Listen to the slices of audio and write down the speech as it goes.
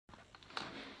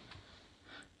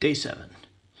Day 7.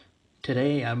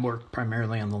 Today I worked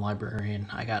primarily on the Librarian.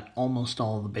 I got almost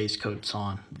all of the base coats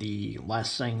on. The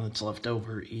last thing that's left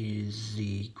over is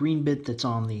the green bit that's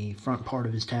on the front part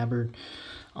of his tabard.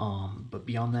 But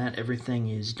beyond that, everything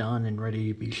is done and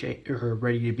ready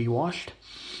to be washed.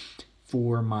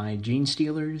 For my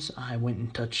Genestealers, I went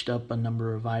and touched up a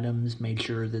number of items, made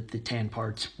sure that the tan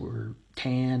parts were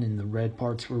tan and the red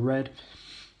parts were red.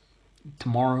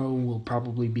 Tomorrow we'll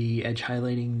probably be edge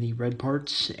highlighting the red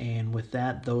parts, and with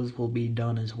that, those will be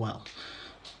done as well.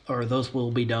 Or those will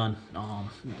be done.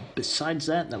 Besides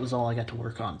that, that was all I got to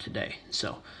work on today.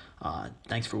 So,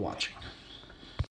 thanks for watching.